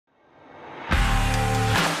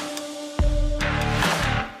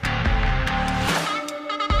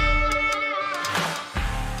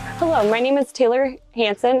Hello, my name is Taylor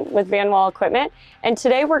Hansen with Van Wall Equipment, and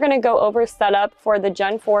today we're going to go over setup for the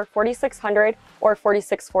Gen4 4600 or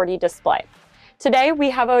 4640 display. Today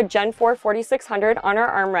we have a Gen4 4600 on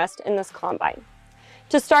our armrest in this combine.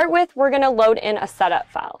 To start with, we're going to load in a setup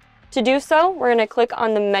file. To do so, we're going to click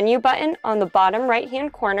on the menu button on the bottom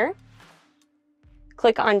right-hand corner,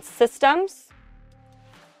 click on Systems,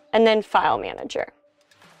 and then File Manager.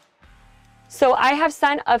 So I have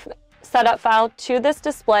sent a setup file to this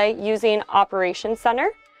display using Operations Center.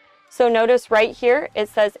 So notice right here it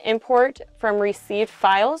says import from received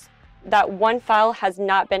files. That one file has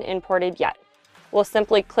not been imported yet. We'll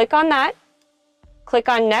simply click on that, click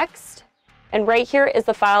on Next, and right here is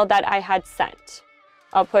the file that I had sent.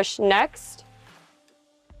 I'll push Next,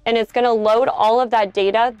 and it's going to load all of that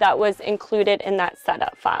data that was included in that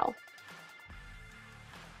setup file.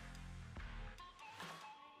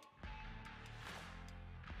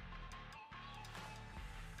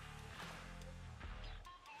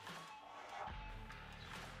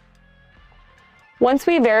 Once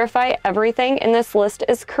we verify everything in this list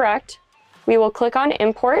is correct, we will click on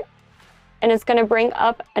Import, and it's going to bring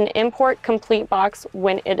up an Import Complete box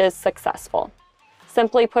when it is successful.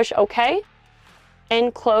 Simply push OK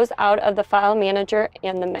and close out of the File Manager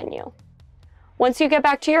and the menu. Once you get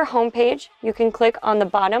back to your home page, you can click on the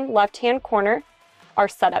bottom left-hand corner, our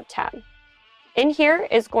Setup tab. In here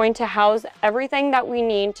is going to house everything that we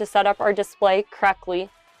need to set up our display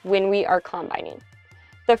correctly when we are combining.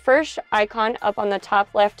 The first icon up on the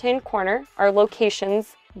top left-hand corner, our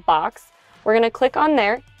Locations box, we're going to click on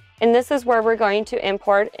there, and this is where we're going to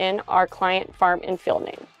import in our client, farm, and field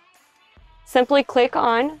name. Simply click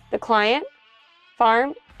on the client,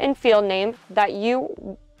 farm, and field name that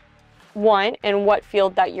you want and what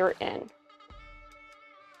field that you're in.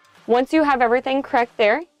 Once you have everything correct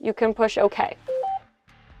there, you can push OK.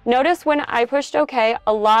 Notice when I pushed OK,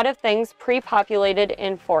 a lot of things pre-populated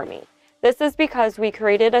in for me. This is because we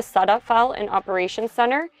created a setup file in Operations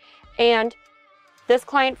Center, and this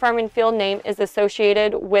client, farm, and field name is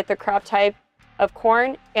associated with the crop type of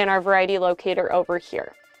corn and our variety locator over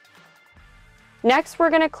here. Next,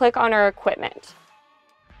 we're going to click on our equipment.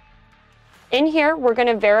 In here, we're going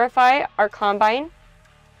to verify our combine.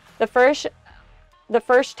 The first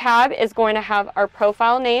tab is going to have our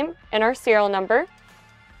profile name and our serial number.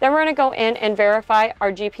 Then we're going to go in and verify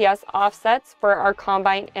our GPS offsets for our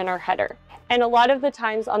combine and our header. And a lot of the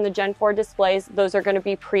times on the Gen4 displays, those are going to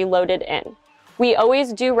be preloaded in. We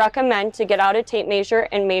always do recommend to get out a tape measure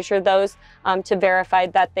and measure those to verify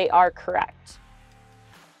that they are correct.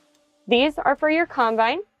 These are for your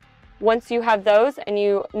combine. Once you have those and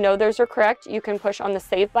you know those are correct, you can push on the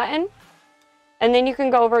Save button. And then you can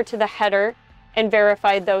go over to the header and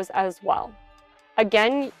verify those as well.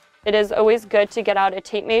 Again, it is always good to get out a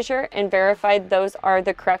tape measure and verify those are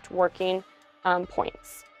the correct working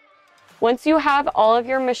points. Once you have all of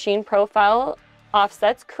your machine profile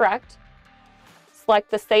offsets correct,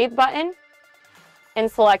 select the Save button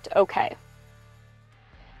and select OK.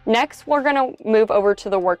 Next, we're going to move over to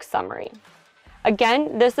the work summary.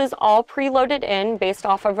 Again, this is all preloaded in based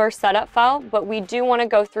off of our setup file, but we do want to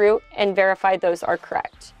go through and verify those are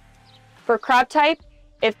correct. For crop type,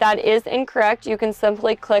 if that is incorrect, you can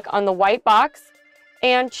simply click on the white box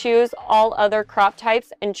and choose all other crop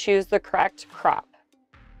types and choose the correct crop.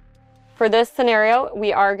 For this scenario,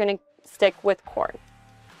 we are going to stick with corn.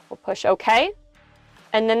 We'll push OK.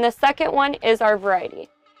 And then the second one is our variety.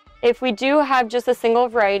 If we do have just a single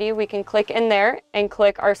variety, we can click in there and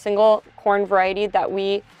click our single corn variety that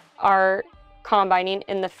we are combining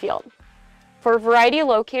in the field. For variety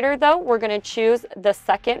locator though, we're going to choose the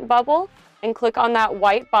second bubble and click on that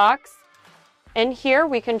white box. And here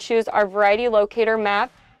we can choose our variety locator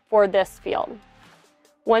map for this field.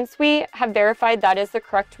 Once we have verified that is the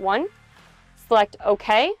correct one, select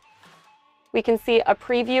OK. We can see a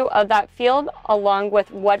preview of that field along with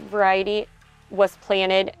what variety was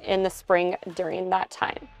planted in the spring during that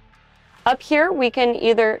time. Up here, we can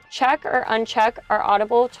either check or uncheck our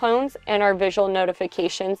audible tones and our visual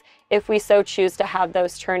notifications if we so choose to have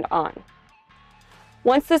those turned on.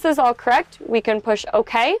 Once this is all correct, we can push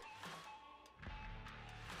OK.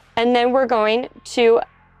 And then we're going to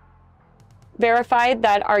verify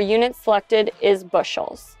that our unit selected is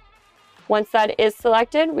bushels. Once that is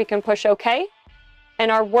selected, we can push OK. And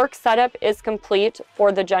our work setup is complete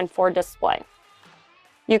for the Gen4 display.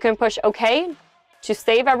 You can push OK to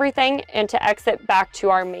save everything and to exit back to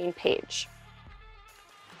our main page.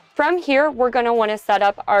 From here, we're going to want to set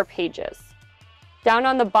up our pages. Down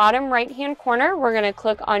on the bottom right-hand corner, we're going to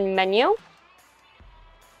click on Menu.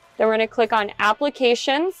 Then we're going to click on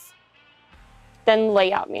Applications, then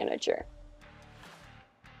Layout Manager.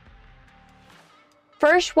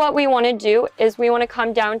 First, what we want to do is we want to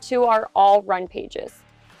come down to our all run pages.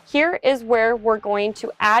 Here is where we're going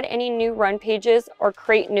to add any new run pages or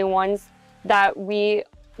create new ones that we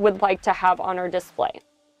would like to have on our display.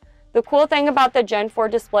 The cool thing about the Gen 4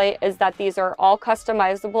 display is that these are all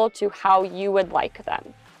customizable to how you would like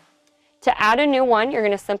them. To add a new one, you're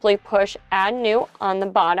going to simply push Add New on the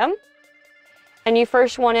bottom, and you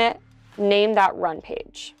first want to name that run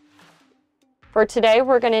page. For today,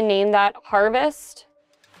 we're going to name that Harvest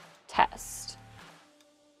Test.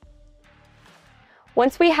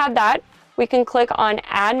 Once we have that, we can click on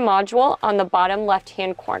Add Module on the bottom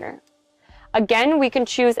left-hand corner. Again, we can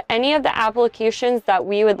choose any of the applications that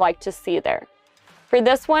we would like to see there. For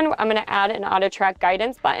this one, I'm going to add an Auto Track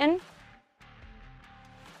Guidance button.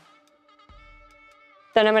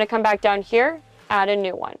 Then I'm going to come back down here, add a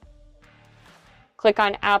new one. Click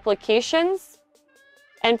on Applications.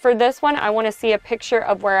 And for this one, I want to see a picture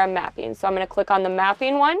of where I'm mapping. So I'm going to click on the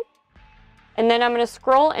mapping one. And then I'm going to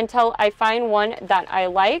scroll until I find one that I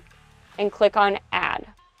like and click on Add.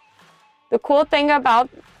 The cool thing about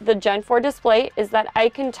the Gen 4 display is that I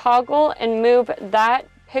can toggle and move that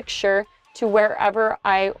picture to wherever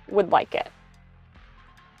I would like it.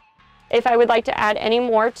 If I would like to add any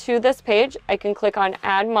more to this page, I can click on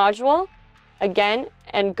Add Module again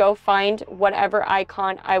and go find whatever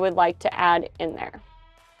icon I would like to add in there.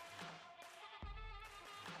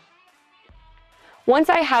 Once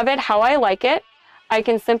I have it how I like it, I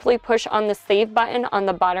can simply push on the Save button on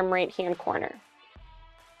the bottom right-hand corner.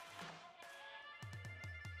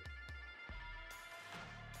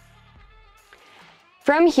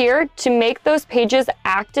 From here, to make those pages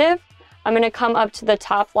active, I'm going to come up to the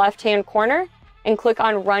top left-hand corner and click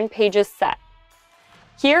on Run Pages Set.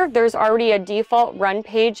 Here, there's already a default run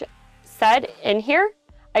page set in here.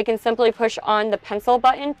 I can simply push on the pencil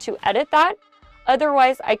button to edit that.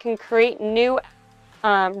 Otherwise, I can create new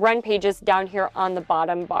run pages down here on the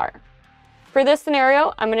bottom bar. For this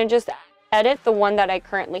scenario, I'm going to just edit the one that I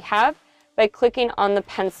currently have by clicking on the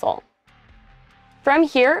pencil. From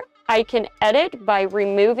here, I can edit by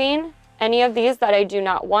removing any of these that I do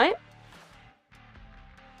not want,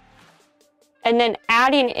 and then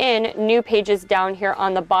adding in new pages down here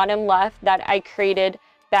on the bottom left that I created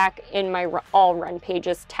back in my All Run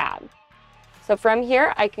Pages tab. So from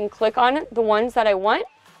here, I can click on the ones that I want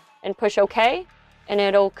and push OK, and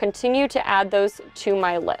it'll continue to add those to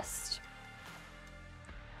my list.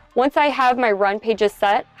 Once I have my run pages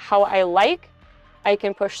set how I like, I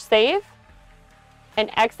can push Save and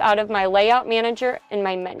X out of my Layout Manager in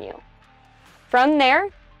my menu. From there,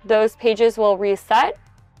 those pages will reset,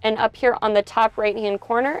 and up here on the top right-hand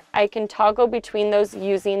corner, I can toggle between those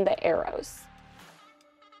using the arrows.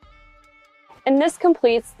 And this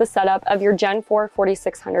completes the setup of your Gen 4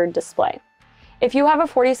 4600 display. If you have a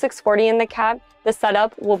 4640 in the cab, the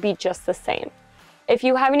setup will be just the same. If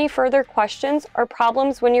you have any further questions or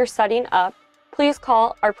problems when you're setting up, please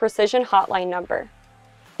call our Precision Hotline number.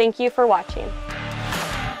 Thank you for watching.